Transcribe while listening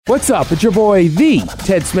What's up? It's your boy, the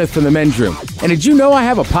Ted Smith from the Men's Room. And did you know I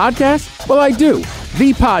have a podcast? Well, I do.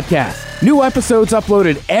 The Podcast. New episodes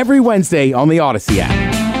uploaded every Wednesday on the Odyssey app.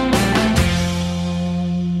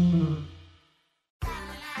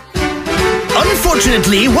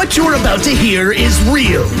 Unfortunately, what you're about to hear is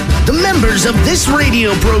real. The members of this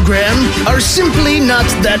radio program are simply not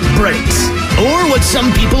that bright, or what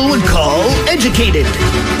some people would call educated.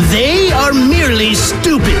 They are merely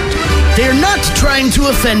stupid. They're not trying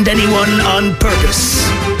to offend anyone on purpose.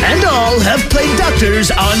 And all have played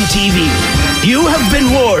doctors on TV. You have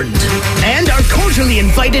been warned and are cordially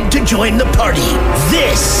invited to join the party.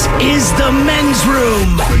 This is the Men's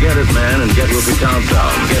Room. Forget it, man, and get with the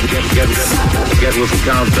countdown. Get with the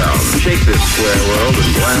countdown. Shake this square world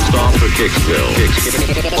and blast off for Kicksville.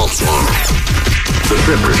 The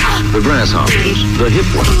trippers, the grasshoppers, the hip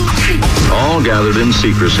ones, all gathered in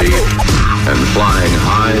secrecy and flying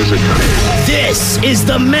high as a kite. This is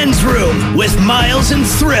the Men's Room with Miles and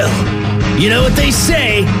Thrill. You know what they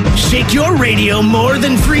say, shake your radio more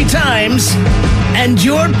than 3 times, and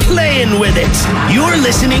you're playing with it. You're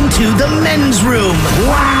listening to the Men's Room.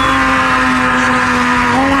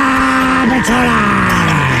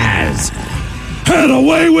 And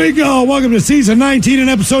away we go. Welcome to season 19 and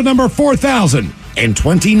episode number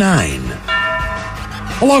 4029.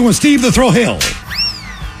 Along with Steve the Thrill Hill,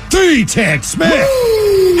 the Ted Smith,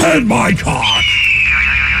 and my cock,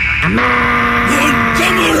 Montgomery,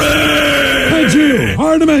 and you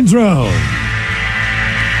are the Men's Room.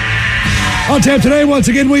 On tap today, once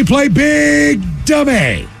again, we play Big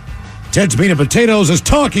Dummy. Ted's Peanut Potatoes is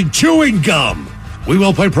talking chewing gum. We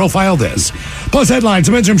will play Profile This. Plus headlines,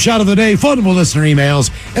 a Men's Room shot of the day, fun with listener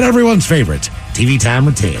emails, and everyone's favorite, TV Time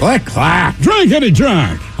with Ted. Clack, clack. Drink, Eddie,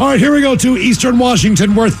 drink. All right, here we go to Eastern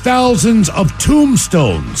Washington, where thousands of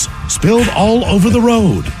tombstones spilled all over the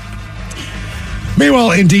road.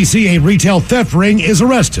 Meanwhile, in D.C., a retail theft ring is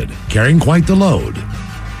arrested, carrying quite the load.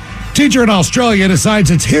 Teacher in Australia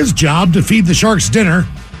decides it's his job to feed the sharks dinner.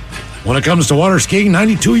 When it comes to water skiing,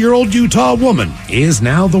 92-year-old Utah woman is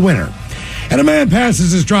now the winner. And a man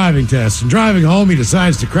passes his driving test, and driving home, he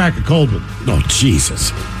decides to crack a cold one. Oh,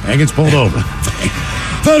 Jesus. And gets pulled over.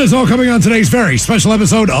 That is all coming on today's very special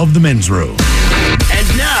episode of The Men's Room.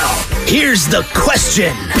 And now, here's the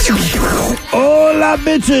question. Hola,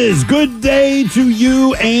 bitches. Good day to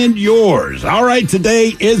you and yours. All right,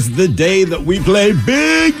 today is the day that we play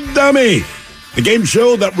Big Dummy, the game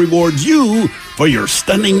show that rewards you for your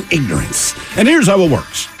stunning ignorance. And here's how it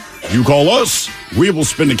works. You call us, we will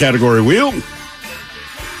spin the category wheel.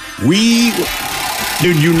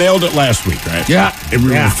 Dude, you nailed it last week, right? Yeah. And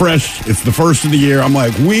we were fresh. It's the first of the year. I'm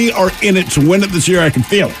like, we are in it to win it this year. I can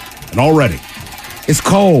feel it. And already. It's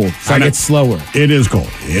cold, so I get slower. It is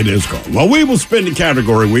cold. It is cold. Well, we will spin the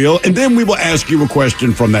category wheel, and then we will ask you a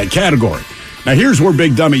question from that category. Now, here's where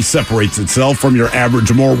Big Dummy separates itself from your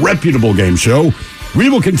average, more reputable game show. We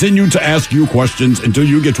will continue to ask you questions until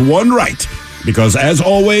you get one right. Because, as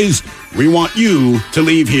always, we want you to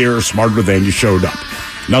leave here smarter than you showed up.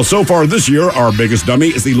 Now, so far this year, our biggest dummy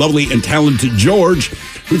is the lovely and talented George,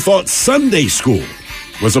 who thought Sunday school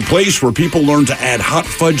was a place where people learned to add hot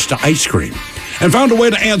fudge to ice cream and found a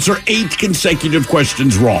way to answer 8 consecutive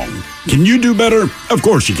questions wrong. Can you do better? Of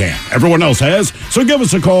course you can. Everyone else has. So give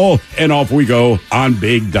us a call, and off we go on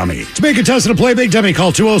Big Dummy. To be a contestant to play Big Dummy,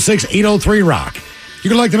 call 206-803-ROCK. You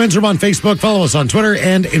can like The Men's Room on Facebook, follow us on Twitter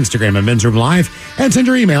and Instagram at Men's Room Live, and send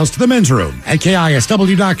your emails to The Men's Room at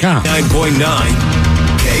KISW.com. 9.9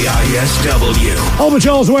 KISW. All but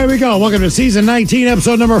y'all's away we go. Welcome to season 19,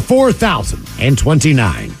 episode number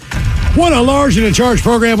 4029. What a large and in charge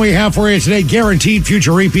program we have for you today. Guaranteed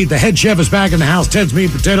future repeat. The head chef is back in the house. Ted's Meat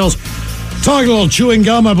Potatoes. Talking a little chewing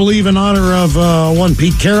gum, I believe, in honor of one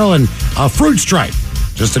Pete Carroll, and Fruit Stripe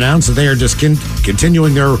just announced that they are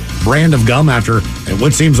continuing their brand of gum after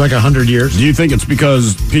what seems like 100 years. Do you think it's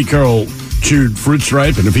because Pete Carroll chewed Fruit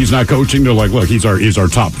Stripe, and if he's not coaching, they're like, look, he's our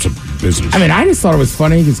top business? I mean, I just thought it was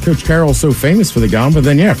funny because Coach Carroll's so famous for the gum, but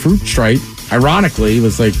then, Fruit Stripe, ironically,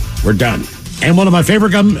 was like, we're done. And one of my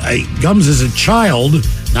favorite gums as a child,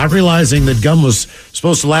 not realizing that gum was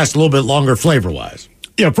supposed to last a little bit longer flavor-wise.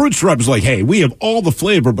 Yeah, Fruit Stripe is like, hey, we have all the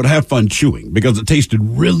flavor, but have fun chewing, because it tasted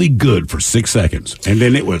really good for 6 seconds, and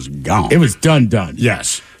then it was gone. It was done.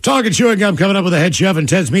 Yes. Talking chewing gum coming up with the head chef and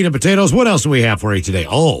Ted's Meat and Potatoes. What else do we have for you today?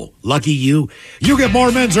 Oh, lucky you. You get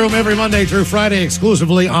more Men's Room every Monday through Friday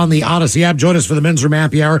exclusively on the Odyssey app. Join us for the Men's Room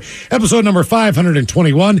Happy Hour, episode number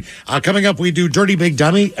 521. Coming up, we do Dirty Big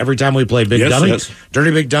Dummy every time we play Big Dummy. Yes. Dirty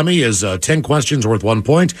Big Dummy is 10 questions worth 1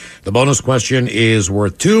 point. The bonus question is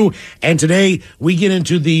worth 2. And today we get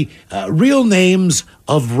into the real names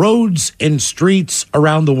of roads and streets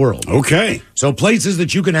around the world. Okay. So places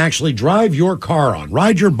that you can actually drive your car on,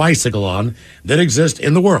 ride your bicycle on, that exist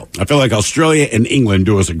in the world. I feel like Australia and England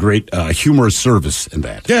do us a great humorous service in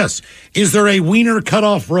that. Yes. Is there a Wiener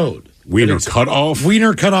Cutoff Road? Wiener Cutoff?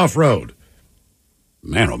 Wiener Cutoff Road.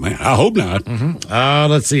 Man, oh man. I hope not.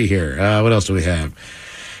 Let's see here. What else do we have?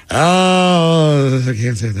 Oh, I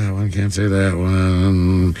can't say that one. Can't say that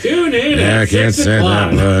one. Tune in. Yeah, I can't say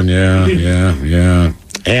that one. Yeah.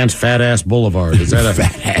 Ant Fat Ass Boulevard. Is that a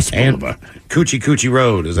Fat Ass Boulevard? Coochie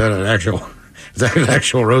Road. Is that an actual? Is that an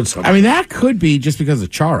actual road? Somewhere? I mean, that could be just because of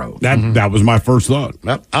Charo. That was my first thought.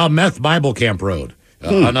 Meth Bible Camp Road.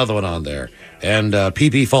 Another one on there. And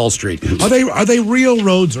PP Fall Street. Are they real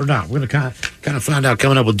roads or not? We're going to kind of find out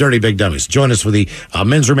coming up with Dirty Big Dummies. Join us for the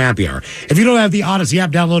Men's Room Happy Hour. If you don't have the Odyssey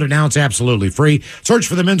app, download it now. It's absolutely free. Search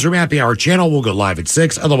for the Men's Room Happy Hour channel. We'll go live at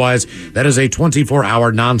 6. Otherwise, that is a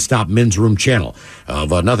 24-hour nonstop Men's Room channel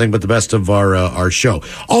of nothing but the best of our show.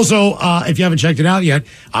 Also, if you haven't checked it out yet,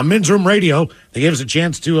 on Men's Room Radio, they give us a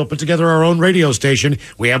chance to put together our own radio station.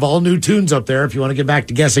 We have all new tunes up there if you want to get back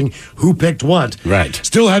to guessing who picked what. Right.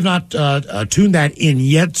 Still have not tuned that in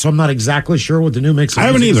yet, so I'm not exactly sure what the new mix is. I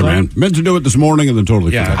haven't either, man. Meant to do it this morning and then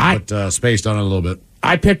totally forgot. I put spaced on it a little bit.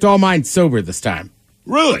 I picked all mine sober this time.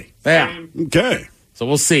 Really? Yeah. Okay. So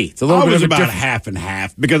we'll see. It's a little I bit was of a about half and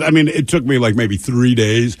half because, I mean, it took me like maybe 3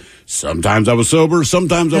 days. Sometimes I was sober,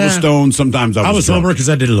 sometimes I was stoned, sometimes I was drunk. sober because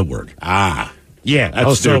I did it at work. Ah. Yeah, That's I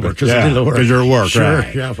was sober stupid. because I did it at work. Because you're at work, Sure.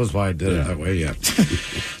 right. Yeah, that's why I did it that way, yeah.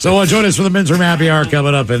 So join us for the Men's Room Happy Hour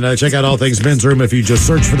coming up, and check out all things Men's Room if you just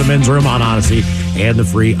search for the Men's Room on Odyssey and the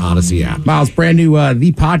free Odyssey app. Miles, brand new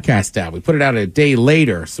The Podcast out. We put it out a day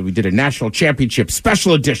later, so we did a national championship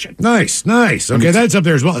special edition. Nice. Okay, that's up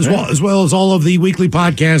there as well as all of the weekly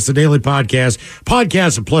podcasts, the daily podcasts.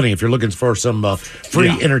 Podcasts are plenty if you're looking for some free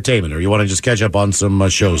entertainment or you want to just catch up on some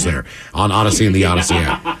shows there on Odyssey and the Odyssey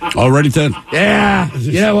app. Already, Ted? Yeah.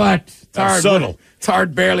 You know what? It's hard. Subtle. It's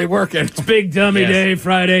hard barely working. It's Big Dummy Day,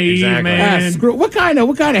 Friday Exactly. Eve, man. Screw. What kind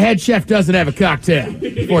of head chef doesn't have a cocktail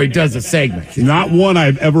before he does a segment? Not one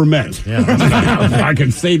I've ever met. I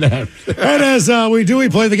can say that. And as we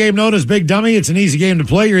play the game known as Big Dummy. It's an easy game to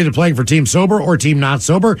play. You're either playing for Team Sober or Team Not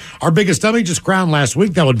Sober. Our biggest dummy just crowned last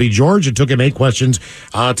week. That would be George. It took him 8 questions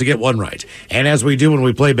to get one right. And as we do when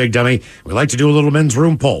we play Big Dummy, we like to do a little Men's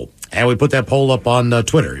Room poll. And we put that poll up on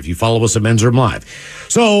Twitter if you follow us at Men's Room Live.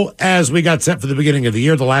 So as we got set for the beginning of the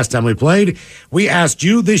year, the last time we played, we asked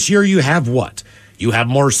you, this year you have what? You have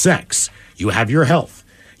more sex. You have your health.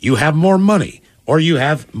 You have more money. Or you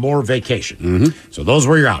have more vacation. So those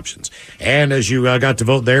were your options. And as you got to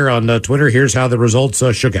vote there on Twitter, here's how the results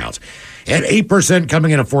shook out. At 8%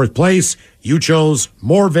 coming in at 4th place, you chose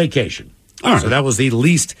more vacation. All right. So that was the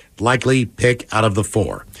least likely pick out of the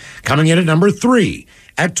 4. Coming in at number 3,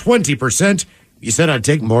 at 20%, you said I'd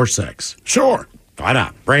take more sex. Sure. Why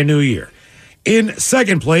not? Brand new year. In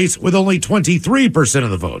 2nd place, with only 23% of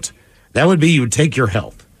the vote, that would be you would take your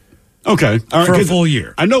health. Okay. All right, For a 'cause full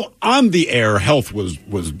year. I know on the air, health was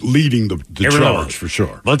leading the Everyone charge knows. for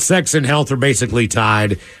sure. But sex and health are basically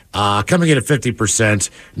tied. Coming in at 50%,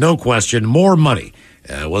 no question. More money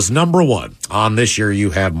was number 1 on this year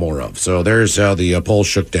you have more of. So there's how the poll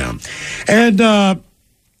shook down. And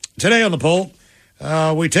today on the poll,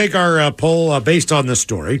 we take our poll based on this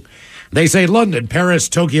story. They say London, Paris,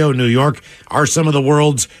 Tokyo, New York are some of the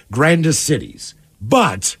world's grandest cities.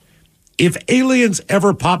 But if aliens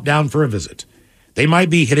ever pop down for a visit, they might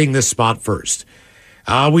be hitting this spot first.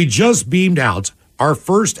 We just beamed out our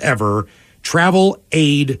first ever travel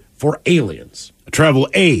aid for aliens. Travel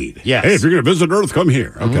aid. Yes. Hey, if you're going to visit Earth, come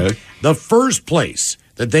here. Okay. The first place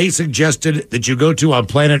that they suggested that you go to on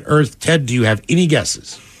planet Earth, Ted, do you have any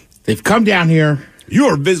guesses? They've come down here. You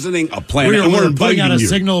are visiting a planet, and we're We're inviting putting out a you.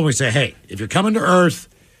 signal and we say, hey, if you're coming to Earth,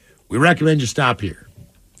 we recommend you stop here.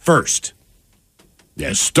 First.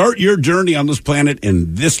 Yeah, start your journey on this planet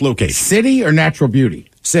in this location. City or natural beauty?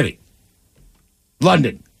 City.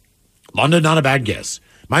 London. London, not a bad guess.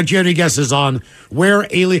 Mike, do you have any guesses on where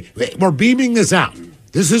alien... We're beaming this out.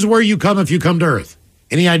 This is where you come if you come to Earth.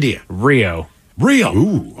 Any idea? Rio. Rio.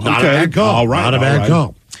 Ooh, Not a okay. bad call. All right, Not a all bad right.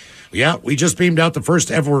 call. Yeah, we just beamed out the first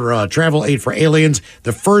ever travel aid for aliens.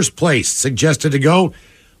 The first place suggested to go,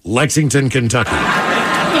 Lexington, Kentucky.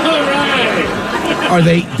 Are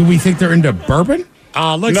they? Do we think they're into bourbon?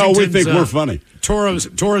 No, we Lexington's, think we're funny.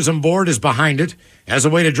 Tourism board is behind it as a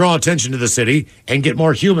way to draw attention to the city and get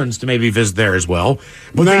more humans to maybe visit there as well.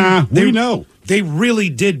 But we know. They really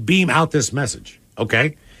did beam out this message,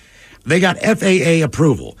 okay? They got FAA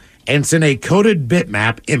approval and sent a coded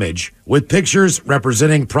bitmap image with pictures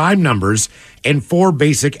representing prime numbers and 4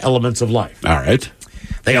 basic elements of life. All right.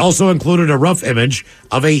 They also included a rough image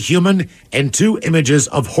of a human and 2 images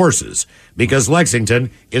of horses because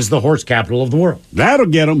Lexington is the horse capital of the world. That'll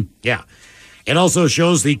get them. Yeah. It also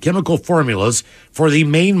shows the chemical formulas for the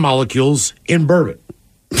main molecules in bourbon.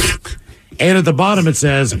 And at the bottom it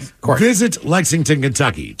says, visit Lexington,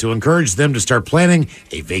 Kentucky to encourage them to start planning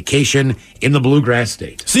a vacation in the Bluegrass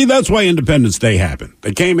State. See, that's why Independence Day happened.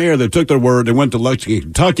 They came here, they took their word, they went to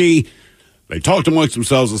Lexington, Kentucky. They talked amongst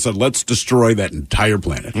themselves and said, let's destroy that entire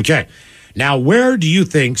planet. Okay. Now, where do you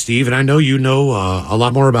think, Steve, and I know you know a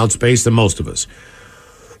lot more about space than most of us,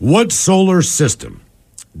 what solar system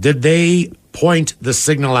did they point the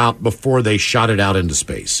signal out before they shot it out into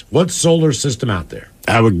space? What solar system out there?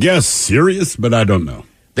 I would guess Sirius, but I don't know.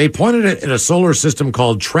 They pointed it in a solar system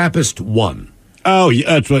called TRAPPIST-1. Oh,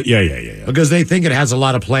 yeah, that's what, yeah. Because they think it has a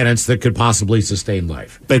lot of planets that could possibly sustain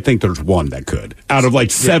life. They think there's one that could. Out of like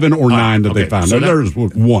 7 or 9 that they found. So there's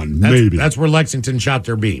one, maybe. That's where Lexington shot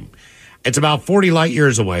their beam. It's about 40 light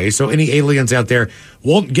years away, so any aliens out there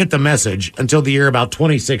won't get the message until the year about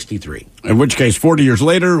 2063. In which case, 40 years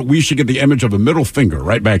later, we should get the image of a middle finger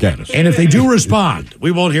right back at us. And if they do respond,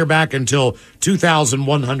 we won't hear back until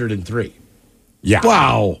 2103. Yeah.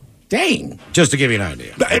 Wow. Dang. Just to give you an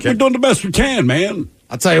idea. We're doing the best we can, man.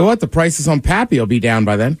 I'll tell you what, the prices on Pappy will be down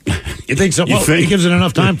by then. You think so? Well, it gives it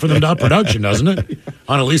enough time for them to up production, doesn't it?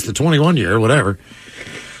 On at least the 21 year or whatever.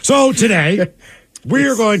 So today,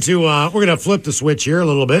 we're going to flip the switch here a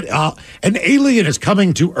little bit. An alien is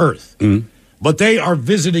coming to Earth, but they are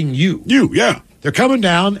visiting you. Yeah. They're coming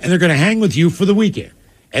down, and they're going to hang with you for the weekend.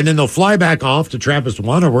 And then they'll fly back off to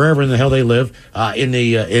TRAPPIST-1 or wherever in the hell they live in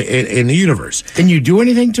the universe. Can you do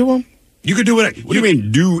anything to them? You could do it. What do you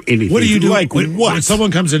mean, do anything? What do you do? Like what? When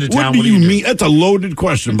someone comes into town, what do you mean? That's a loaded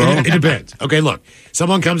question, bro. It depends. Okay, look.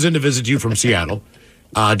 Someone comes in to visit you from Seattle.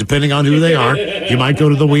 Depending on who they are, you might go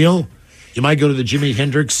to the Wheel. You might go to the Jimi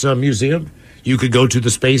Hendrix Museum. You could go to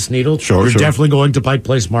the Space Needle. Sure. You're definitely going to Pike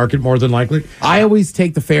Place Market, more than likely. I always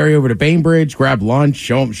take the ferry over to Bainbridge, grab lunch,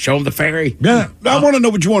 show them the ferry. Yeah. I want to know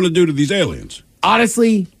what you want to do to these aliens.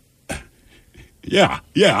 Honestly, Yeah,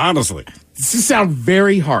 honestly. this will sound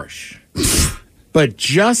very harsh, but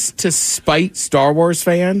just to spite Star Wars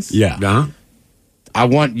fans, Yeah. Uh-huh. I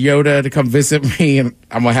want Yoda to come visit me, and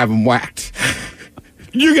I'm going to have him whacked.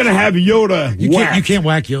 You're going to have Yoda You can't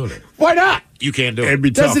whack Yoda. Why not? You can't do it. It'd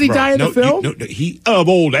be tough, Doesn't he bro. die in the film? Of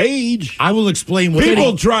old age. I will explain what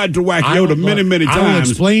People tried to whack Yoda many times. I will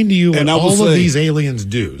explain to you what and I will all of say, these aliens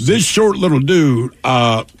do. This short little dude,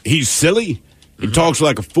 he's silly. He talks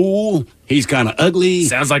like a fool. He's kind of ugly.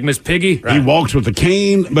 Sounds like Miss Piggy. He walks with a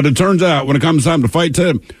cane. But it turns out when it comes time to fight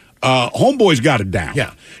him, Homeboy's got it down.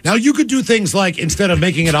 Yeah. Now you could do things like instead of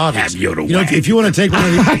making it obvious, Have Yoda know, if you want to take one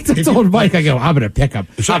of these, I told Mike, I go, I'm going to pick him.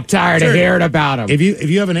 I'm tired of hearing about him. if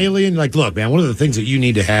you have an alien, like, look, man, one of the things that you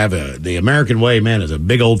need to have the American way, man, is a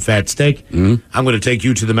big old fat steak. I'm going to take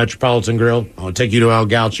you to the Metropolitan Grill. I'm going to take you to El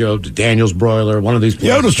Gaucho, to Daniel's Broiler, one of these places.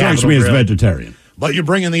 Yoda strikes Capitol me as Grill. vegetarian. But you're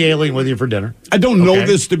bringing the alien with you for dinner. I don't know Okay.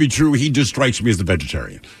 this to be true. He just strikes me as the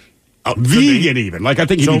vegetarian. Vegan, even. Like, I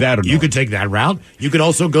think he'd So be that or you could take that route. You could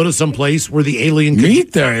also go to some place where the alien could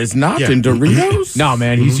Meat there is not Yeah. in Doritos. No,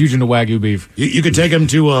 man, he's using the Wagyu beef. You could take him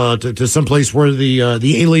to some place where the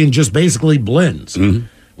alien just basically blends,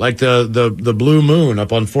 like the Blue Moon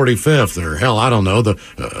up on 45th, or hell, I don't know, the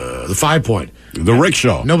 5 Point. The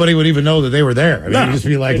rickshaw. Nobody would even know that they were there. I mean, No. you'd just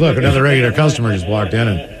be like, look, another regular customer just walked in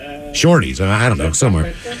and Shorties. I don't know,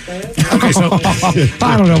 somewhere. Okay, so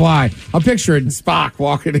I don't know why. I'm picturing Spock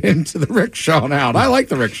walking into the rickshaw now. I like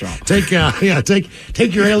the rickshaw. take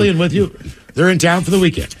your alien with you. They're in town for the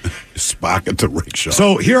weekend. Spock at the rickshaw.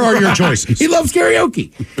 So here are your choices. He loves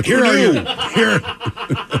karaoke.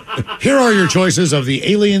 Here are your choices of the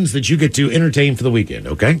aliens that you get to entertain for the weekend,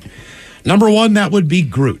 okay? Number 1, that would be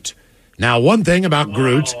Groot. Now, one thing about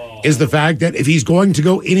Groot is the fact that if he's going to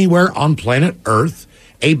go anywhere on planet Earth,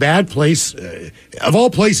 a bad place, of all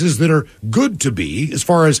places that are good to be, as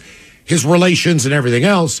far as his relations and everything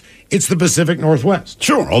else, it's the Pacific Northwest.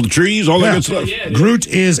 Sure, all the trees, all that good stuff. Groot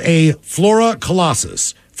is a Flora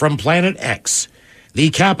Colossus from Planet X, the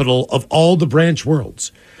capital of all the branch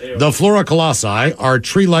worlds. The Flora Colossi are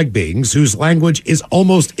tree-like beings whose language is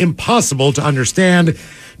almost impossible to understand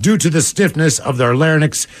due to the stiffness of their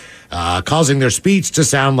larynx, causing their speech to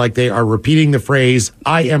sound like they are repeating the phrase,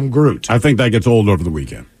 I am Groot. I think that gets old over the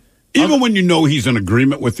weekend. Even when you know he's in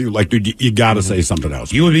agreement with you, like, dude, you got to say something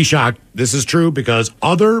else. You would be shocked. This is true because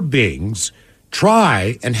other beings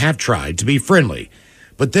try and have tried to be friendly,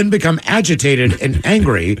 but then become agitated and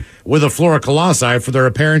angry with the Flora Colossi for their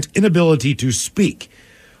apparent inability to speak.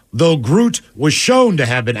 Though Groot was shown to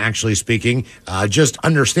have been actually speaking, just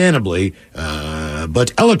understandably,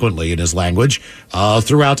 but eloquently in his language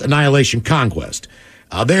throughout Annihilation Conquest.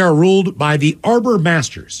 They are ruled by the Arbor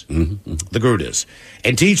Masters, the Groot is,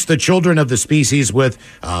 and teach the children of the species with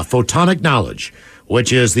photonic knowledge,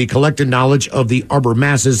 which is the collected knowledge of the Arbor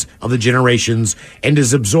masses of the generations, and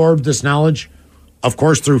is absorbed, this knowledge, of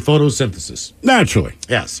course, through photosynthesis. Naturally.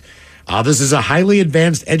 Yes. This is a highly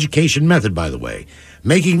advanced education method, by the way,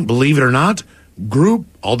 making, believe it or not, Groot,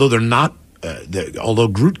 although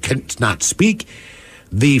Groot cannot speak,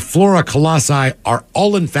 the Flora Colossi are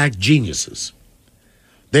all, in fact, geniuses.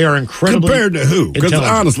 They are incredibly Compared to who? Because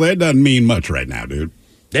intelligent. honestly, it doesn't mean much right now, dude.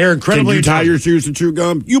 They're incredibly Can you tie your intelligent. shoes and chew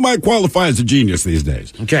gum? You might qualify as a genius these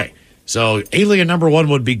days. Okay, so alien number one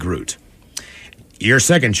would be Groot. Your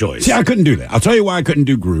second choice. See, I couldn't do that. I'll tell you why I couldn't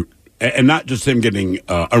do Groot. And not just him getting,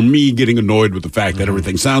 or me getting annoyed with the fact that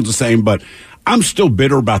everything sounds the same, but I'm still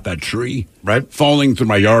bitter about that tree falling through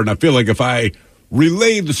my yard. And I feel like if I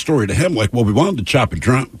relay the story to him, like, well, we wanted to chop it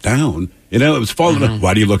down, it was falling up.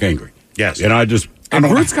 Why do you look angry? Yes. And And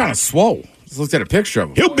Groot's kind of swole. Just looked at a picture of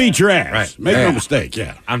him. He'll beat your ass. Right. Make no Yeah. mistake.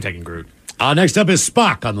 Yeah. I'm taking Groot. Next up is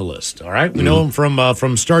Spock on the list. All right, we know him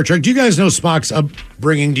from Star Trek. Do you guys know Spock's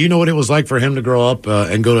upbringing? Do you know what it was like for him to grow up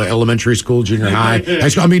and go to elementary school, junior high, high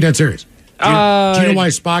school? I mean, dead serious. Do you know why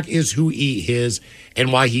Spock is who he is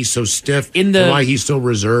and why he's so stiff and why he's so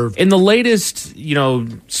reserved? In the latest,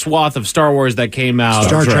 swath of Star Wars that came out.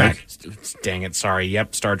 Star Trek. Dang it, sorry.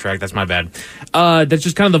 Yep, Star Trek. That's my bad. That's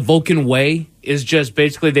just kind of the Vulcan way, is just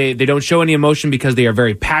basically they don't show any emotion because they are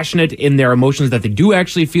very passionate in their emotions that they do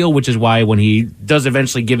actually feel, which is why when he does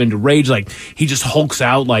eventually give into rage, like, he just hulks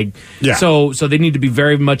out. Like, Yeah. So they need to be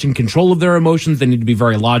very much in control of their emotions. They need to be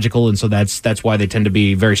very logical, and so that's why they tend to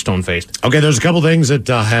be very stone-faced. Okay, there's a couple things that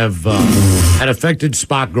have had affected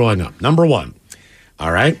Spock growing up. Number one,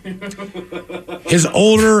 all right, his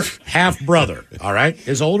older half-brother, all right,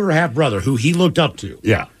 who he looked up to.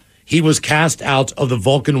 Yeah. He was cast out of the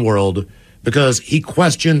Vulcan world because he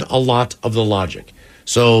questioned a lot of the logic.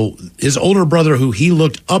 So his older brother, who he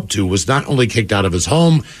looked up to, was not only kicked out of his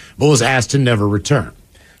home, but was asked to never return.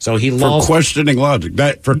 So he For lost questioning logic.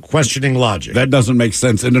 for questioning logic. That doesn't make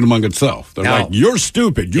sense in and among itself. They're No. like, you're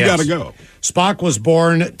stupid. You Yes. got to go. Spock was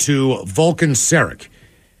born to Vulcan Sarek.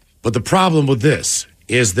 But the problem with this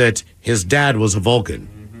is that his dad was a Vulcan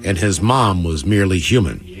and his mom was merely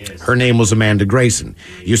human. Her name was Amanda Grayson.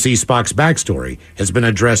 You see, Spock's backstory has been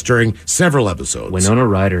addressed during several episodes. Winona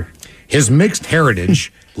Ryder. His mixed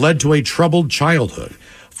heritage led to a troubled childhood.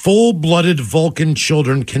 Full-blooded Vulcan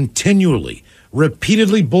children continually,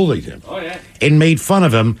 repeatedly bullied him and made fun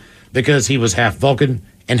of him because he was half Vulcan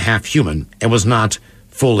and half human and was not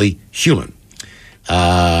fully human.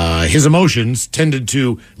 His emotions tended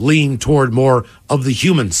to lean toward more of the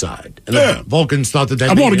human side. And Yeah. the Vulcans thought that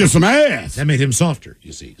I want to get some ass. that made him softer,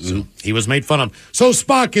 you see. So he was made fun of. So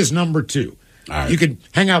Spock is number two. All right. You could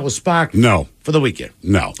hang out with Spock No. for the weekend.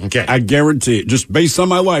 No. Okay. I guarantee it, just based on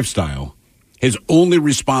my lifestyle, his only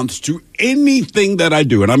response to anything that I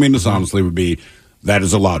do, and I mean this honestly, would be, that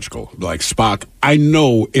is illogical. Like, Spock, I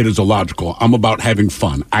know it is illogical. I'm about having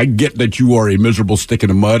fun. I get that you are a miserable stick in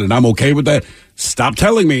the mud, and I'm okay with that. Stop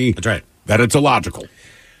telling me That's right. that it's illogical.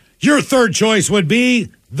 Your third choice would be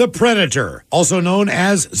the Predator, also known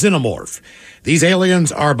as Xenomorph. These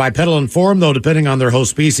aliens are bipedal in form, though, depending on their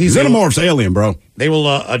host species. Xenomorph's alien, bro. They will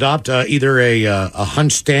adopt either a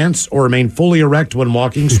hunch stance or remain fully erect when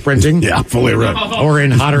walking, sprinting. Yeah, fully erect. Or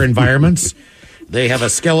in hotter environments. They have a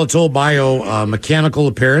skeletal biomechanical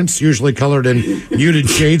appearance, usually colored in muted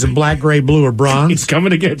shades of black, gray, blue, or bronze.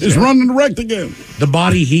 Coming to get It's you. running erect again. The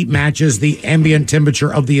body heat matches the ambient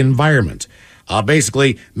temperature of the environment,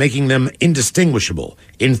 basically making them indistinguishable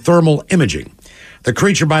in thermal imaging. The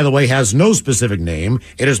creature, by the way, has no specific name.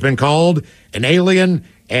 It has been called an alien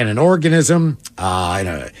and an organism.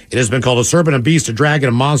 It has been called a serpent, a beast, a dragon,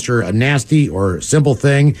 a monster, a nasty or simple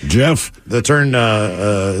thing. Jeff. The term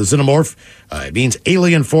xenomorph it means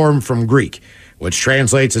alien form from Greek, which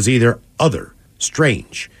translates as either other,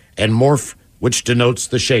 strange, and morph, which denotes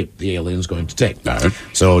the shape the alien is going to take. All right.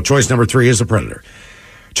 So choice number 3 is a predator.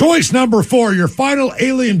 Choice number 4, your final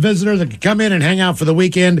alien visitor that could come in and hang out for the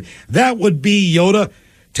weekend, that would be Yoda.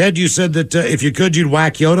 Ted, you said that if you could, you'd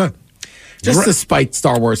whack Yoda. Just to spite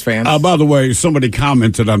Star Wars fans. By the way, somebody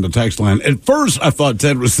commented on the text line. At first, I thought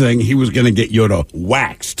Ted was saying he was going to get Yoda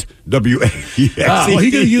waxed. W-A-X-E. Well, he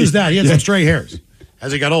could have used that. He had some stray hairs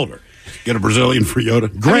as he got older. Get a Brazilian for Yoda.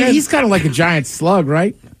 I mean, he's kind of like a giant slug,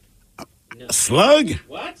 right? A slug?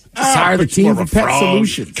 What? Hire the it's team more for of a Pet frog.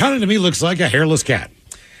 Solutions. Kind of to me looks like a hairless cat.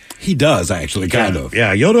 He does, actually, kind of.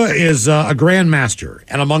 Yeah, Yoda is a Grand Master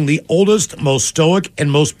and among the oldest, most stoic,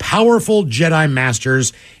 and most powerful Jedi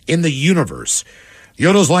Masters in the universe.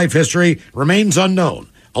 Yoda's life history remains unknown,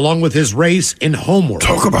 along with his race and homeworld,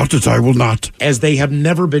 Talk about it, I will not. as they have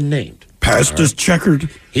never been named. Past is checkered.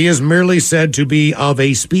 He is merely said to be of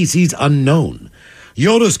a species unknown.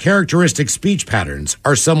 Yoda's characteristic speech patterns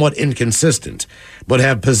are somewhat inconsistent, but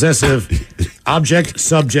have possessive object,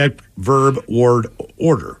 subject, verb, word,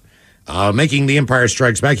 order. Making The Empire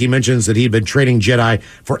Strikes Back, he mentions that he'd been training Jedi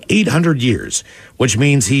for 800 years, which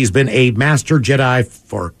means he's been a master Jedi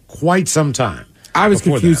for quite some time. I was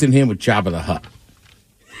Before confusing him with Jabba the Hutt.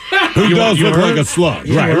 Who does you look were? like a slug?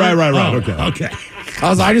 You Right. were? Okay.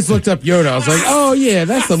 I just looked up Yoda. I was like, oh yeah,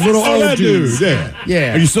 that's the little Oh, old that dude. dude.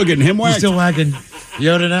 Yeah. Are you still getting him You whacked? still whacking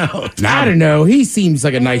Yoda now? I don't know. He seems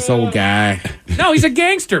like a nice old guy. No, he's a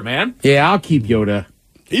gangster, man. Yeah, I'll keep Yoda.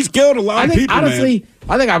 He's killed a lot I of think people, honestly, man.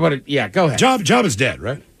 I think I would have. Yeah, go ahead. Jabba's dead,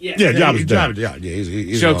 right? Yeah, Jabba's dead.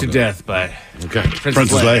 He's Choked all to gone. death by Okay.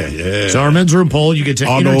 Princess Leia. Yeah. So our men's room poll, you get to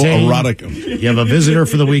entertain. Autoerotic. You have a visitor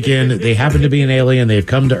for the weekend. They happen to be an alien. They've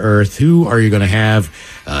come to Earth. Who are you going to have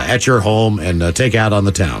at your home and take out on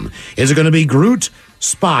the town? Is it going to be Groot,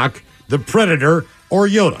 Spock, the Predator, or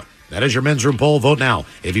Yoda? That is your men's room poll. Vote now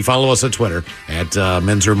if you follow us on Twitter at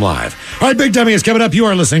Men's Room Live. All right, Big Dummy is coming up. You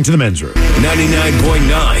are listening to the Men's Room.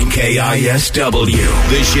 99.9 KISW.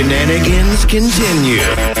 The shenanigans continue.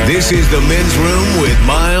 This is the Men's Room with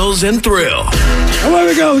Miles and Thrill. Away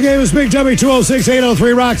we go. The game is Big Dummy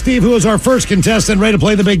 206-803 Rock. Steve, who is our first contestant, ready to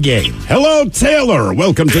play the big game? Hello, Taylor.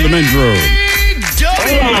 Welcome to the men's room.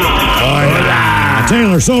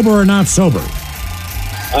 Taylor, sober or not sober?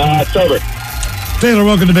 Sober. Taylor,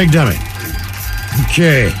 welcome to Big Dummy.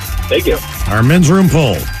 Okay. Thank you. Our men's room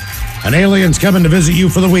poll. An alien's coming to visit you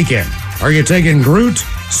for the weekend. Are you taking Groot,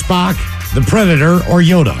 Spock, the Predator, or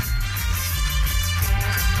Yoda?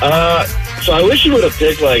 So I wish you would have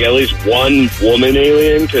picked like at least one woman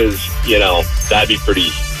alien, because that'd be pretty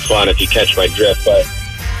fun if you catch my drift. But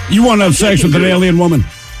You want to have sex with an alien woman?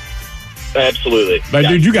 absolutely, But yeah.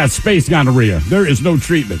 dude, you got space gonorrhea. There is no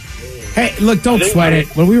treatment. Hey, look, don't sweat it.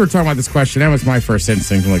 When we were talking about this question, that was my first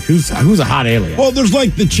instinct. I'm like, who's a hot alien? Well, there's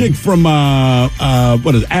like the chick from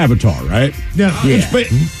what is it, Avatar, right? Yeah.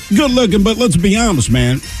 Good looking, but let's be honest,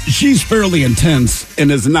 man. She's fairly intense and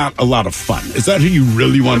is not a lot of fun. Is that who you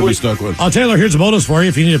really want to be stuck with? Taylor, here's a bonus for you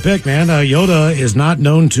if you need a pick, man. Yoda is not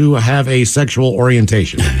known to have a sexual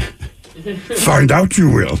orientation. Find out you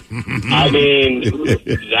will. I mean,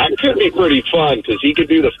 that could be pretty fun because he could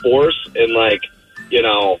do the Force and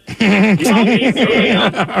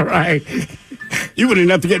All right. You wouldn't even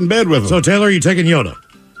have to get in bed with him. So, Taylor, you taking Yoda?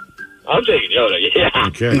 I'm taking Yoda. Yeah.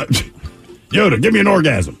 Okay. Yoda, give me an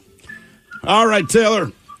orgasm. All right,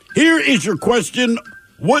 Taylor. Here is your question.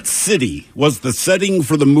 What city was the setting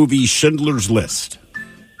for the movie Schindler's List?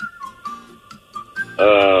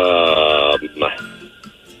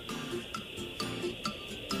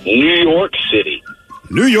 New York City.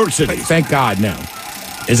 New York City. Thank God, no.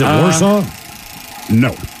 Is it Warsaw?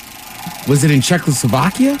 No. Was it in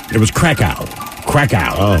Czechoslovakia? It was Krakow.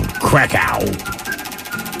 Krakow. Oh. Krakow.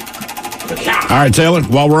 All right, Taylor,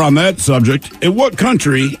 while we're on that subject, in what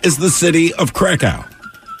country is the city of Krakow?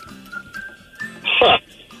 Huh.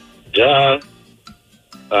 Duh.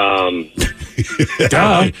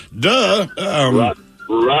 Duh.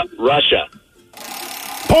 Russia.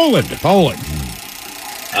 Poland.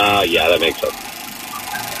 Yeah, that makes sense.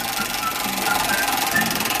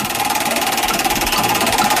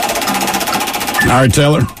 All right,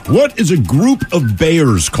 Taylor. What is a group of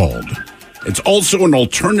bears called? It's also an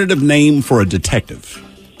alternative name for a detective.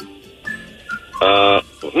 A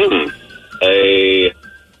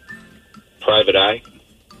private eye.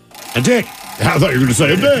 A dick. I thought you were going to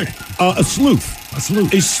say a dick. A sleuth.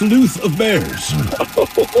 A sleuth of bears.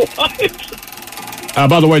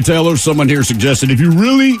 By the way, Taylor, someone here suggested if you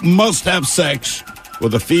really must have sex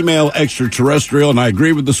with a female extraterrestrial, and I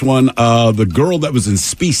agree with this one, the girl that was in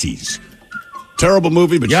Species. Terrible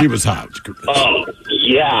movie, but she was hot. Oh,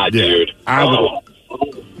 yeah, dude.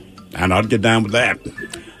 And I'd get down with that.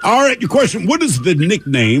 All right, your question. What is the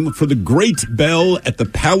nickname for the Great Bell at the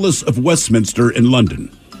Palace of Westminster in London?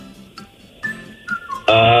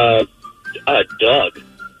 Doug.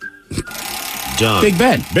 Big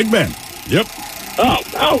Ben. Big Ben. Yep. Oh,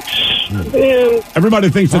 ouch. Man. Everybody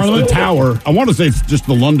thinks it's the tower. I want to say it's just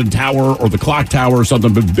the London Tower or the clock tower or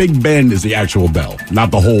something, but Big Ben is the actual bell,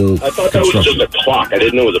 not the whole I thought that was construction. just a clock. I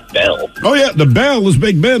didn't know it was a bell. Oh, yeah, the bell is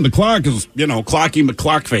Big Ben. The clock is, Clocky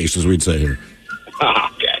McClockface, as we'd say here.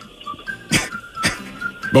 Okay.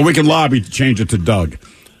 But we can lobby to change it to Doug.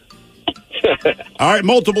 All right,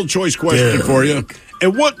 multiple choice question for you.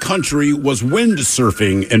 In what country was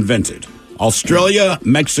windsurfing invented? Australia,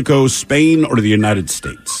 Mexico, Spain, or the United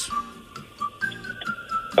States?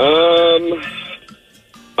 I'm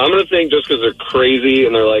going to think just because they're crazy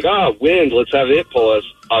and they're like, wind, let's have it pull us,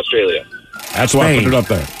 Australia. That's why I put it up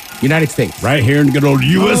there. United States. Right here in the good old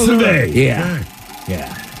US of A. Yeah.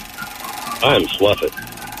 Yeah. I'm Sluffit.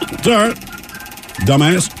 It's all right.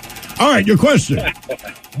 Dumbass. All right, your question.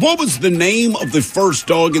 What was the name of the first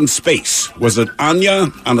dog in space? Was it Anya,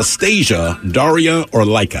 Anastasia, Daria, or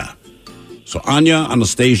Laika? So Anya,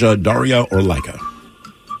 Anastasia, Daria, or Laika?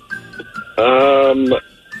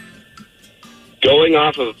 Going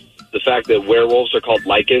off of the fact that werewolves are called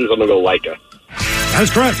lichens, I'm going to go Laika. That's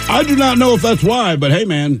correct. I do not know if that's why, but hey,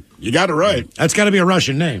 man, you got it right. That's got to be a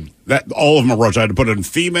Russian name. All of them are Russian. I had to put it in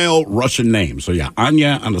female Russian names. So, yeah,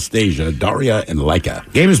 Anya, Anastasia, Daria, and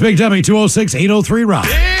Laika. Game is Big Dummy, 206-803-ROCK.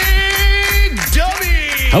 Big Dummy.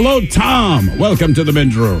 Hello, Tom. Welcome to the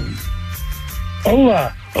men's room.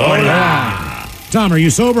 Hola. Hola. Tom, are you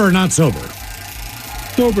sober or not sober?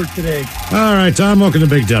 Sober today. All right, Tom, welcome to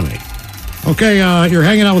Big Dummy. Okay, you're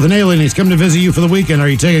hanging out with an alien. He's coming to visit you for the weekend. Are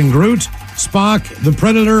you taking Groot, Spock, the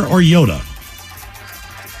Predator, or Yoda?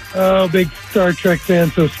 Oh, big Star Trek fan,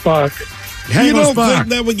 so Spock. You don't think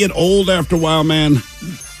that would get old after a while, man?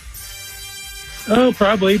 Oh,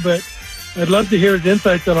 probably, but I'd love to hear his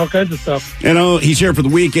insights on all kinds of stuff. You know, he's here for the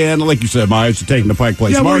weekend. Like you said, Myers, they're taking the Pike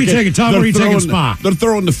Place Yeah, Market. where are you taking, Tom? Where are you taking Spock? They're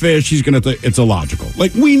throwing the fish. He's going to it's illogical.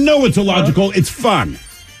 Like, we know it's illogical. It's fun.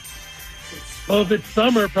 Well, if it's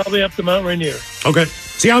summer, probably up to Mount Rainier. Okay.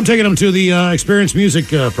 See, I'm taking them to the Experience Music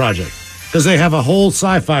Project because they have a whole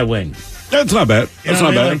sci-fi wing. That's not bad. That's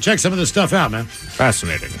not bad. Like, check some of this stuff out, man.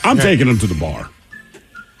 Fascinating. I'm taking them to the bar.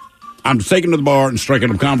 I'm taking them to the bar and striking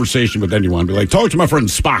up conversation with anyone. Be like, talk to my friend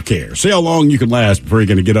Spock here. See how long you can last before you're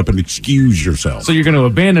going to get up and excuse yourself. So you're going to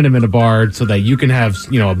abandon him in a bar so that you can have,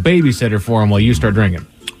 a babysitter for him while you start drinking.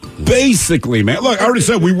 Basically, man. Look, I already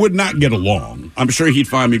said we would not get along. I'm sure he'd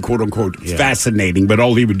find me, quote unquote, fascinating, but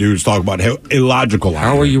all he would do is talk about how illogical I am.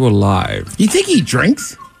 How are you alive? You think he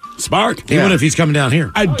drinks? Spock? Even if he's coming down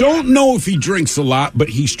here. I don't know if he drinks a lot, but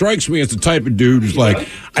he strikes me as the type of dude who's like,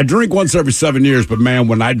 I drink once every 7 years, but man,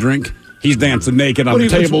 when I drink, he's dancing naked on the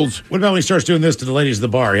tables. What about when he starts doing this to the ladies at the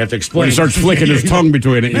bar? You have to explain. When he starts flicking his tongue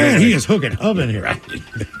between it. Man, he is hooking up in here.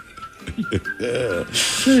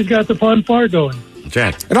 He's got the fun part going.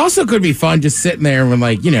 Jack. It also could be fun just sitting there when,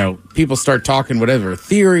 people start talking whatever,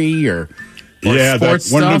 theory or yeah,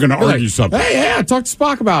 sports when they're stuff. going to argue like, something. Hey, yeah, talk to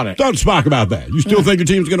Spock about it. Talk to Spock about that. You still think your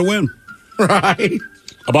team's going to win? Right.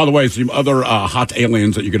 By the way, some other hot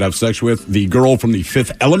aliens that you could have sex with. The girl from The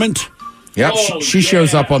Fifth Element. Yep, she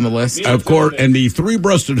shows up on the list. Of course, and the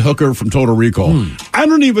three-breasted hooker from Total Recall. I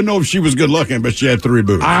don't even know if she was good-looking, but she had 3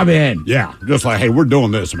 boobs. I'm in. Yeah, just like, hey, we're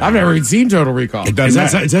doing this, man. I've never even seen Total Recall. It doesn't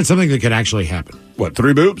matter. Is that something that could actually happen? What,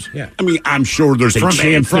 3 boobs? Yeah. I mean, I'm sure there's a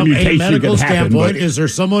chance from the a mutation medical could happen. standpoint, But is there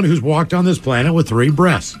someone who's walked on this planet with 3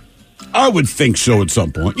 breasts? I would think so at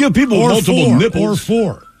some point. You know, people with multiple 4, nipples.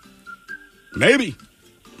 Or 4. Maybe.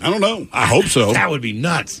 I don't know. I hope so. That would be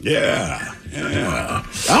nuts. Yeah.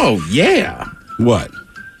 Oh, yeah. What?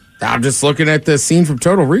 I'm just looking at the scene from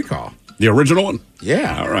Total Recall. The original one?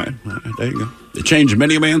 Yeah. All right. There you go. It changed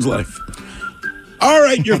many a man's life. All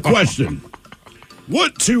right, your question.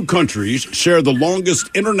 What 2 countries share the longest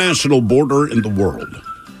international border in the world?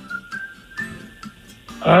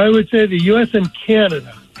 I would say the U.S. and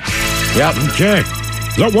Canada. Yep. Okay.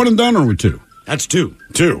 Is that 1 and done or 2? That's 2.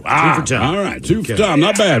 2. 2 for Tom. All right. 2 for Tom.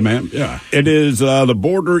 Not bad, man. Yeah. It is, the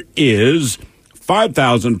border is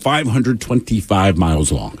 5,525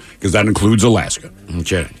 miles long because that includes Alaska.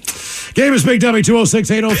 Okay. Game is Big Dummy,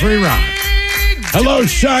 206-803-ROCK. Hello,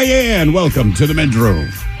 Cheyenne. Welcome to the men's room.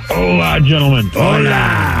 Hola, gentlemen.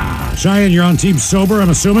 Hola. Cheyenne, you're on Team Sober, I'm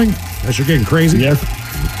assuming? Unless you're getting crazy? Yes,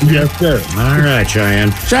 sir. All right,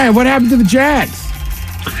 Cheyenne. Cheyenne, what happened to the Jags?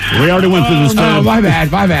 We already went through this. Oh, my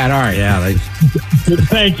bad. All right. Yeah.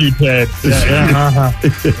 Thank you, Ted.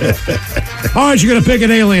 All right, you're going to pick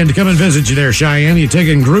an alien to come and visit you there, Cheyenne. You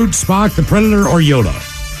taking Groot, Spock, the Predator, or Yoda?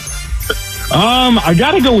 I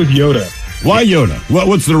got to go with Yoda. Why Yoda?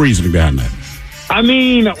 What's the reasoning behind that? I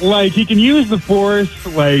mean, like, he can use the Force,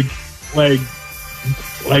 like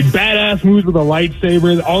badass moves with a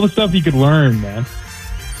lightsaber, all the stuff he could learn, man.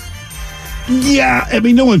 Yeah, I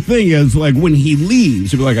mean, the only thing is, like, when he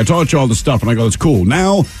leaves, he'll be like, I taught you all this stuff, and I go, it's cool.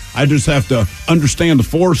 Now, I just have to understand the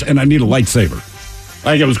Force, and I need a lightsaber.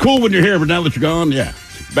 Like, it was cool when you're here, but now that you're gone, yeah,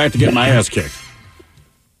 back to getting my ass kicked.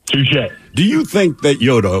 Touche. Do you think that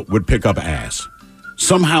Yoda would pick up ass?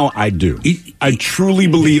 Somehow I do. I truly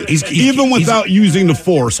believe, even without using the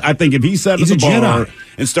Force, I think if he sat at the bar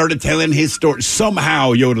and started telling his story,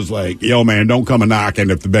 somehow Yoda's like, yo, man, don't come a knocking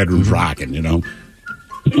if the bedroom's rocking, you know?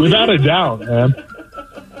 Without a doubt, man.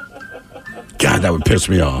 God, that would piss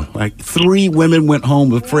me off. Like 3 women went home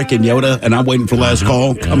with frickin' Yoda, and I'm waiting for last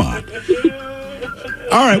call. Come on.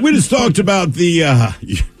 All right, we just talked about the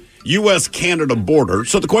U.S.-Canada border.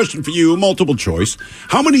 So the question for you, multiple choice.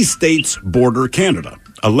 How many states border Canada?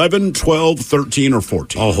 11, 12, 13, or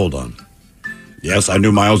 14? Oh, hold on. Yes, I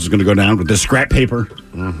knew Miles was going to go down with this scrap paper.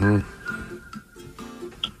 Mm-hmm.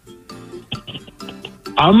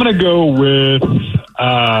 I'm going to go with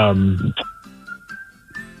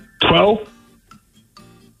 12.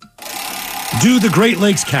 Do the Great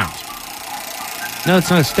Lakes count? No,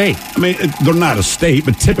 it's not a state. I mean, they're not a state,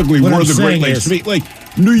 but typically What where I'm the Great saying Lakes is meet. Like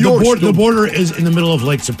New York. The border is in the middle of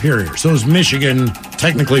Lake Superior. So is Michigan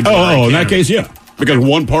technically. Oh, in that case, yeah. Because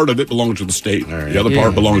one part of it belongs to the state, the other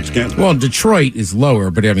part belongs to Canada. Well, Detroit is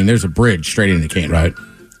lower, but I mean, there's a bridge straight into Canada. Right.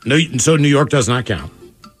 No, so New York does not count.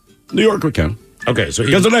 New York would count. Okay, so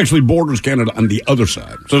because it actually borders Canada on the other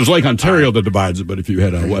side. So it's like Ontario that divides it, but if you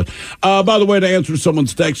head out west. By the way, to answer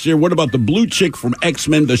someone's text here, what about the blue chick from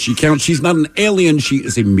X-Men? Does she count? She's not an alien. She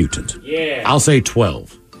is a mutant. Yeah. I'll say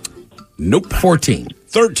 12. Nope. 14.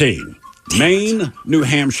 13. Maine, New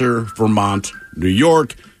Hampshire, Vermont, New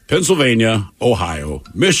York, Pennsylvania, Ohio,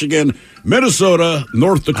 Michigan, Minnesota,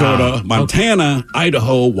 North Dakota, Montana,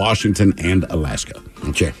 Idaho, Washington, and Alaska.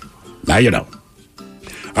 Okay. Now you know.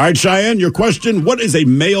 All right, Cheyenne, your question. What is a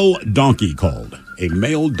male donkey called? A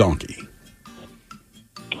male donkey.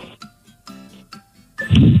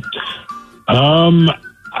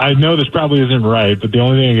 I know this probably isn't right, but the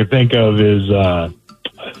only thing I can think of is a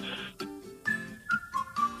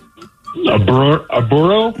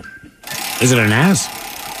burro. Is it an ass?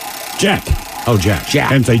 Jack. Oh, Jack.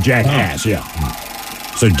 And say jackass, yeah.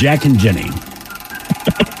 So Jack and Jenny.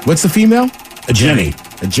 What's the female? A Jenny.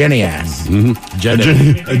 A Jenny ass.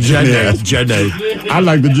 Jenny. A Jenny ass. Jenny. I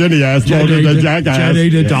like the Jenny ass more than the jackass. Jenny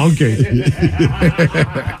the donkey.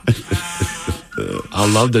 I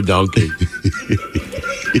love the donkey.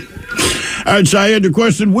 All right, Cheyenne, your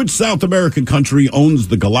question. Which South American country owns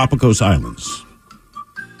the Galapagos Islands?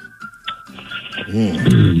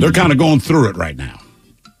 They're kind of going through it right now.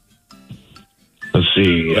 Let's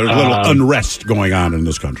see. There's a little unrest going on in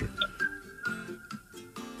this country.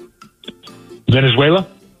 Venezuela?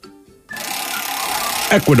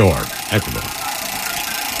 Ecuador.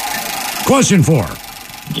 Question 4.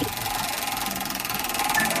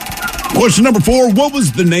 Question number 4. What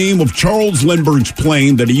was the name of Charles Lindbergh's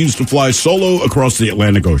plane that he used to fly solo across the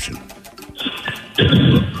Atlantic Ocean?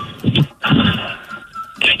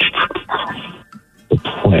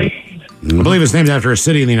 Plane. I believe it's named after a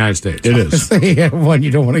city in the United States. It is. One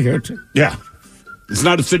you don't want to go to. Yeah. It's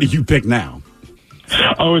not a city you pick now.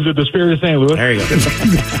 Oh, is it the Spirit of St. Louis? There you go.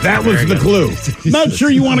 That was the clue. Not sure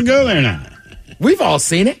you want to go there now. We've all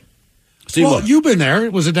seen it. See Well, what? you've been there.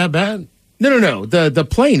 Was it that bad? No. The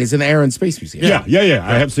plane is in the Air and Space Museum. Yeah.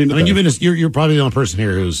 I have seen it. I mean, there. you're probably the only person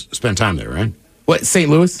here who's spent time there, right? What, St.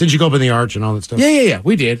 Louis? Did you go up in the arch and all that stuff? Yeah.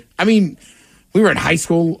 We did. I mean, we were in high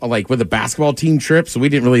school, like with a basketball team trip, so we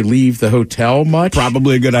didn't really leave the hotel much.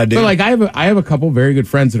 Probably a good idea. But like, I have a couple very good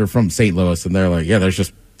friends that are from St. Louis, and they're like, yeah, there's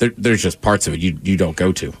just parts of it you don't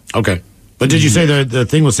go to. Okay. But did you say the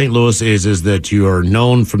thing with St. Louis is that you are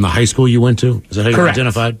known from the high school you went to? Is that how you're Correct.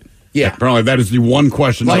 identified? Yeah. Apparently, that is the one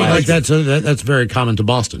question. Like that's very common to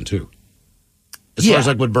Boston too. As far as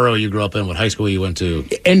like what borough you grew up in, what high school you went to.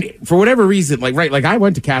 And for whatever reason, like I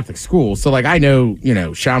went to Catholic school, so like I know,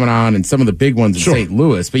 Chaminade and some of the big ones in St.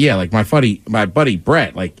 Louis. But yeah, like my buddy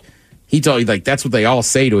Brett, like he told me like that's what they all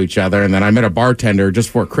say to each other. And then I met a bartender just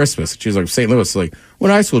before Christmas. She was like, St. Louis, like,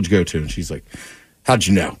 what high school did you go to? And she's like, how'd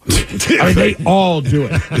you know? I mean, they all do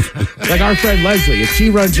it. Like our friend Leslie, if she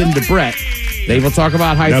runs into Brett, they will talk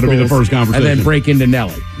about high school. That'll be the first conversation. And then break into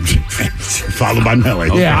Nelly. Followed by Nelly.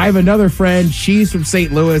 Okay. Yeah, I have another friend. She's from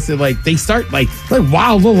St. Louis, and like they start like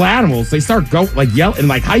wild little animals. They start yelling and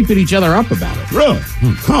like hyping each other up about it. Really?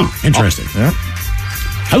 Huh. Interesting. Yeah.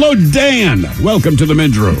 Hello, Dan. Welcome to the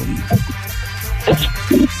men's room.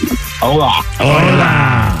 Hola.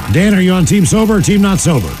 Dan, are you on Team Sober or Team Not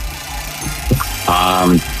Sober?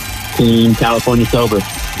 Team California Sober.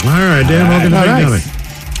 All right, Dan, welcome to Big Dummy.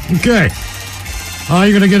 Okay.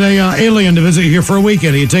 You're going to get a alien to visit you here for a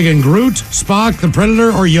weekend. Are you taking Groot, Spock, the Predator,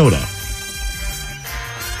 or Yoda?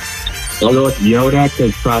 I'll go with Yoda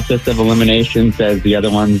because process of elimination says the other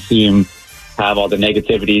ones have all the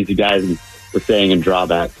negativities you guys were saying and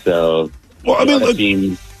drawbacks. So, well, I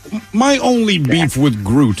mean, my only beef with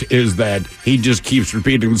Groot is that he just keeps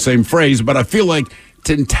repeating the same phrase, but I feel like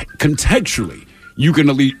contextually, you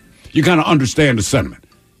kind of understand the sentiment.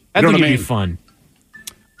 I think it'd be fun.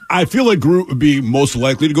 I feel like Groot would be most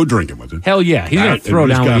likely to go drinking with him. Hell yeah. He's going to throw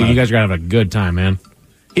down with you. You guys are going to have a good time, man.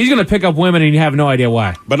 He's going to pick up women and you have no idea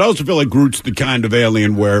why. But I also feel like Groot's the kind of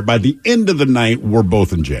alien where by the end of the night, we're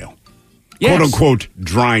both in jail. Yes. Quote unquote,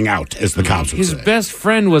 drying out, as the cops would His say. best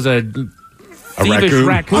friend was a thievish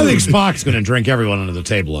raccoon. I think Spock's going to drink everyone under the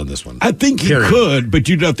table on this one. I think he could, but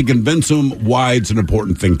you'd have to convince him why it's an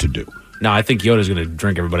important thing to do. No, I think Yoda's going to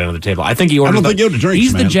drink everybody under the table. I think he I orders. don't think Yoda drinks,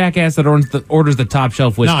 He's man. the jackass that orders the top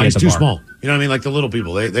shelf whiskey. No, he's at the too bar. small. You know what I mean? Like the little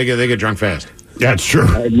people, they get drunk fast. That's true.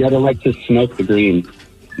 Yoda likes to smoke the green.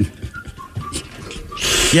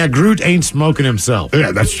 Yeah, Groot ain't smoking himself.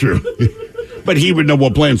 Yeah, that's true. But he would know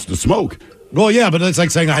what plants to smoke. Well, yeah, but it's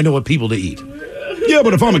like saying I know what people to eat. Yeah,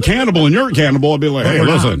 but if I'm a cannibal and you're a cannibal, I'd be like, hey, We're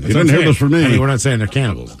not. listen, That's you what didn't I'm hear this from me. saying. I mean, we're not saying they're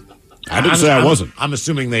cannibals. I didn't say I wasn't. I'm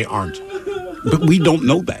assuming they aren't. But we don't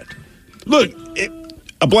know that. Look,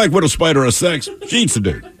 a black widow spider has sex. She eats the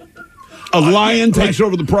dude. A lion takes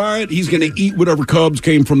over the pride. He's going to eat whatever cubs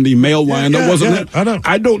came from the male lion that wasn't it.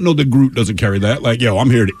 I don't know that Groot doesn't carry that. Like, yo, I'm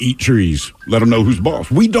here to eat trees. Let them know who's boss.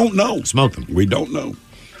 We don't know. Smoke them. We don't know.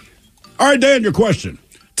 All right, Dan, your question.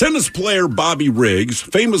 Tennis player Bobby Riggs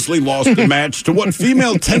famously lost a match to what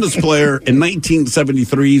female tennis player in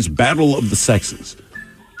 1973's Battle of the Sexes?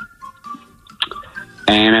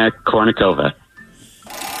 Anna Kournikova.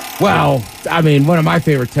 Well, I mean, one of my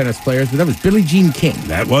favorite tennis players, but that was Billie Jean King.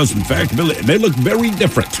 That was, in fact, Billie. They look very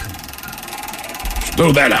different. Just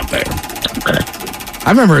throw that out there. Okay.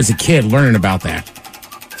 I remember as a kid learning about that.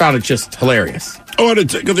 Found it just hilarious. Oh,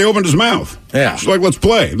 because he opened his mouth. Yeah. She's like, let's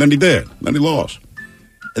play. And then he did. Then he lost.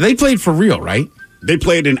 They played for real, right? They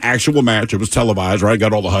played an actual match. It was televised, right?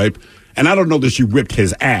 Got all the hype. And I don't know that she whipped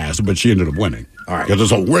his ass, but she ended up winning. All right. Because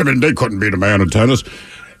it's a women, they couldn't beat a man in tennis,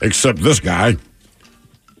 except this guy.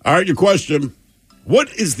 All right, your question.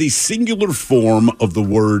 What is the singular form of the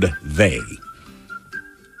word they?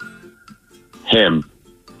 Him.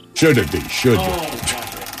 Should it be? Should Oh,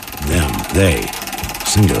 them, they,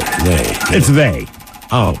 singular, they. It's they.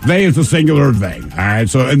 Oh, they is the singular of they. All right,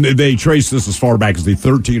 so and they trace this as far back as the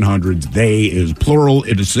 1300s. They is plural.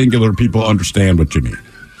 It is singular. People understand what you mean.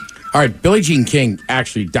 All right, Billie Jean King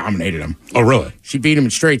actually dominated him. Oh, really? She beat him in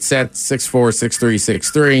straight sets, 6-4, 6-3,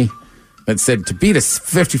 6-3. That said, to beat a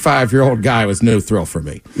 55-year-old guy was no thrill for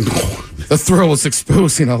me. The thrill was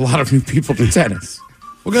exposing a lot of new people to tennis.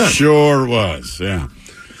 Well, good. Sure was, yeah.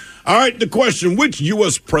 All right, the question, which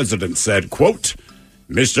U.S. president said, quote,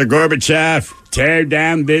 Mr. Gorbachev, tear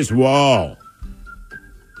down this wall?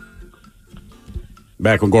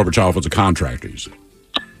 Back when Gorbachev was a contractor, you said.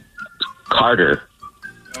 Carter.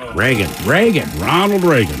 Reagan. Ronald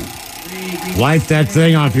Reagan. Wipe that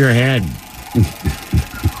thing off your head.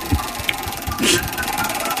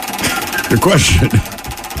 Your question.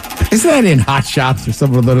 Isn't that in Hot Shots or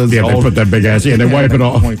some of those? Yeah, they put that big ass, they wipe it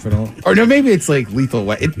off. Or no, maybe it's like Lethal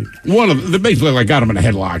Weapon. One of them, basically like got him in a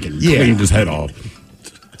headlock and cleaned his head off.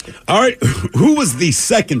 All right, who was the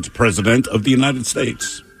second president of the United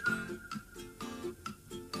States?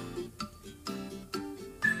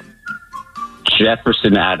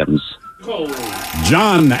 Jefferson Adams.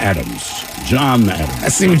 John Adams. I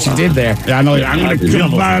see what you did there. Yeah, I know. I'm going to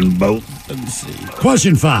combine both and see.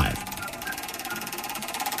 Question 5.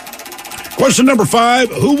 Question number 5.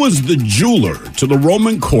 Who was the jeweler to the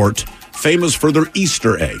Roman court famous for their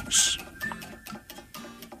Easter eggs?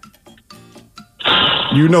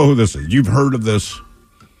 You know who this is. You've heard of this.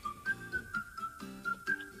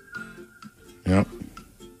 Yep.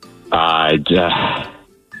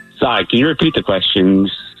 Sorry, can you repeat the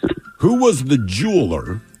questions? Who was the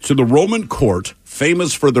jeweler to the Roman court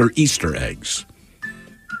famous for their Easter eggs?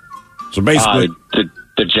 So basically...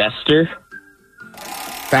 the jester?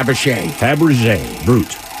 Fabergé.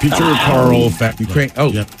 Brute. Peter Carl Ukraine.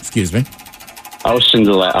 Oh, excuse me. Ocean's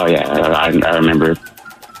 11. Oh, yeah, I remember.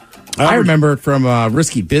 I remember it from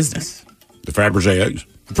Risky Business. The Fabergé eggs?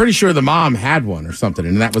 I'm pretty sure the mom had one or something,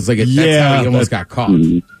 and that was like that's Yeah, how he almost got caught.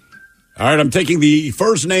 Mm-hmm. All right, I'm taking the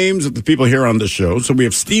first names of the people here on this show. So we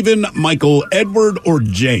have Stephen, Michael, Edward, or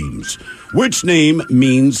James. Which name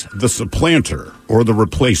means the supplanter or the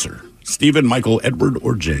replacer? Stephen, Michael, Edward,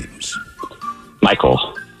 or James? Michael.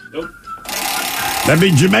 That'd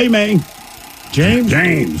be Jemime.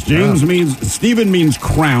 James means, Stephen means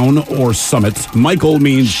crown or summit. Michael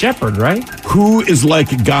means shepherd, right? Who is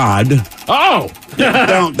like God. Oh!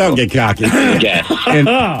 Don't get cocky. Yes.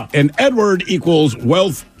 And Edward equals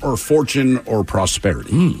wealth or fortune or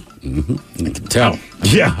prosperity. Mm-hmm. I can tell.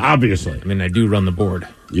 Yeah, obviously. I mean, I do run the board.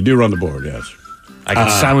 You do run the board, yes. I can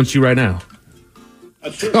silence you right now.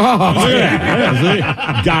 Oh,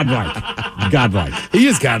 yeah. Godlike. He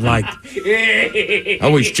is godlike.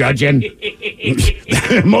 Always judging.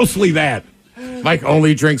 Mostly that. Mike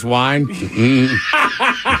only drinks wine.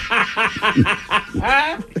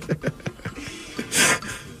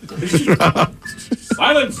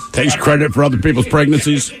 Silence. Takes credit for other people's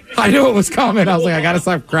pregnancies. I knew it was coming. I was like, I got to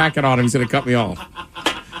stop cracking on him. He's going to cut me off.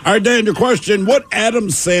 All right, Dan, your question. What Adam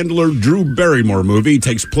Sandler, Drew Barrymore movie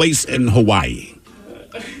takes place in Hawaii?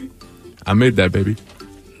 I made that, baby.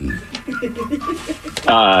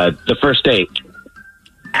 The First Date.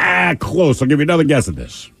 Close. I'll give you another guess at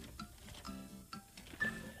this.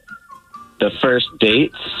 The First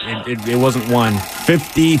Dates. It wasn't one.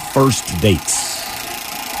 50 First Dates.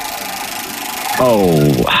 Oh.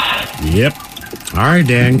 Yep. All right,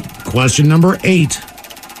 Dan. Question number 8.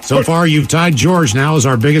 So far, you've tied George now as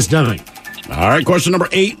our biggest dummy. All right, question number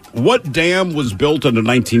 8. What dam was built in the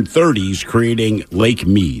 1930s, creating Lake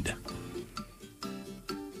Mead?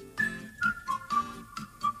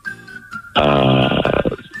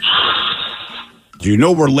 Do you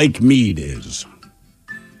know where Lake Mead is?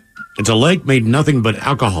 It's a lake made nothing but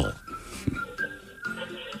alcohol.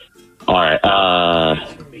 All right.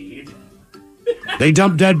 They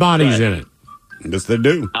dump dead bodies in it. Yes, they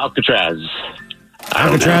do. Alcatraz.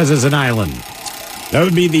 Alcatraz is an island. That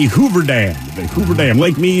would be the Hoover Dam. The Hoover Dam.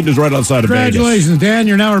 Lake Mead is right outside of Vegas. Congratulations, Dan.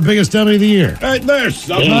 You're now our biggest dummy of the year. Right there,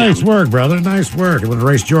 son. Nice work, brother. Nice work. I'm going to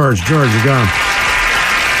race George. George, you're gone.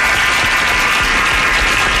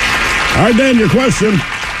 All right, Dan, your question.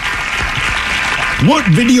 What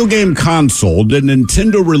video game console did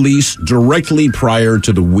Nintendo release directly prior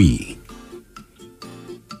to the Wii?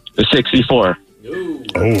 The 64.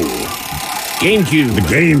 GameCube. The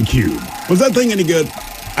GameCube. Was that thing any good?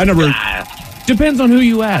 I never... Depends on who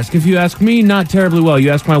you ask. If you ask me, not terribly well.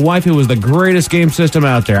 You ask my wife, it was the greatest game system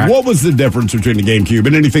out there. What was the difference between the GameCube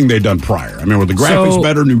and anything they'd done prior? I mean, were the graphics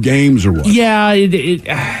better, new games, or what? Yeah, it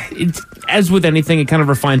as with anything, it kind of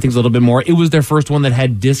refined things a little bit more. It was their first one that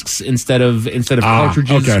had discs instead of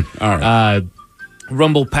cartridges. Okay, all right.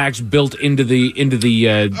 Rumble packs built into the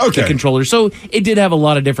controller, so it did have a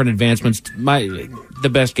lot of different advancements. The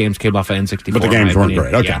best games came off of N64, but the games weren't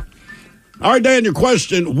great. Okay. Yeah. All right, Dan, your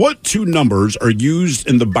question. What two numbers are used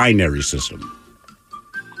in the binary system?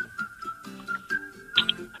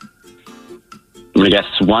 I'm going to guess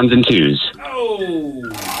 1s and 2s. Oh.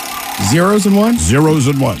 Zeros and ones? Zeros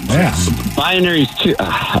and ones. Yeah. Binary is 2.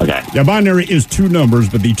 Okay. Yeah, binary is two numbers,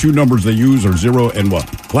 but the two numbers they use are 0 and 1.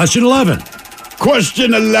 Question 11.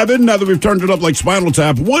 Question 11. Now that we've turned it up like Spinal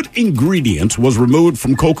Tap, what ingredient was removed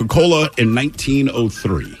from Coca-Cola in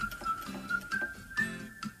 1903?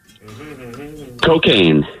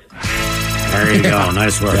 Cocaine. There you go.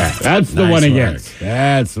 Nice work. Yeah, that's the Nice one he work. gets.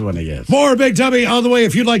 That's the one he gets. More Big Dummy on the way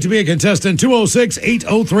if you'd like to be a contestant.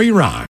 206-803-ROCK.